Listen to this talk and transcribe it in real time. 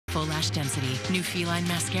full lash density. New Feline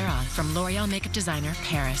Mascara from L'Oreal makeup designer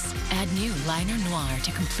Paris. Add new Liner Noir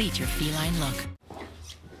to complete your feline look.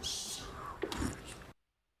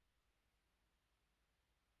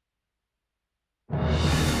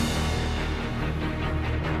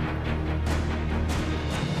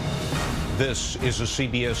 This is a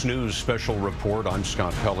CBS News special report. I'm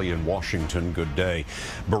Scott Pelley in Washington. Good day.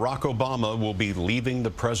 Barack Obama will be leaving the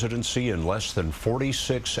presidency in less than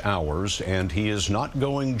 46 hours, and he is not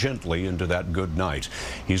going gently into that good night.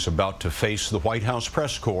 He's about to face the White House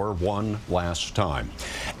press corps one last time.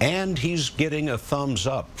 And he's getting a thumbs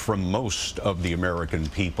up from most of the American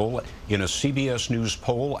people. In a CBS News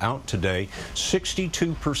poll out today,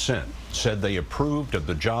 62% said they approved of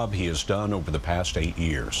the job he has done over the past 8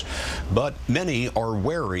 years. But many are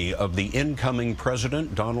wary of the incoming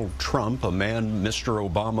president, Donald Trump, a man Mr.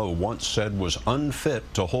 Obama once said was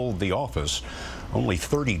unfit to hold the office. Only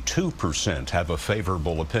 32% have a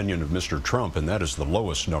favorable opinion of Mr. Trump, and that is the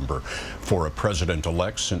lowest number for a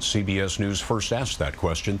president-elect since CBS News first asked that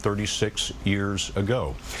question 36 years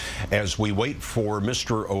ago. As we wait for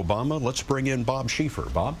Mr. Obama, let's bring in Bob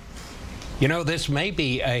Schieffer. Bob? You know, this may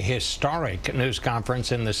be a historic news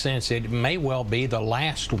conference in the sense it may well be the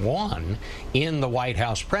last one in the White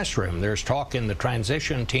House press room. There's talk in the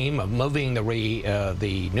transition team of moving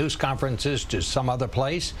the news conferences to some other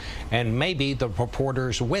place, and maybe the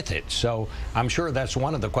reporters with it. So I'm sure that's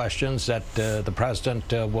one of the questions that the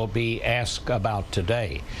president will be asked about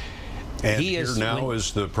today. And here now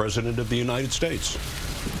is the President of the United States.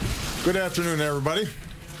 Good afternoon, everybody.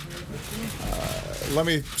 Let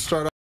me start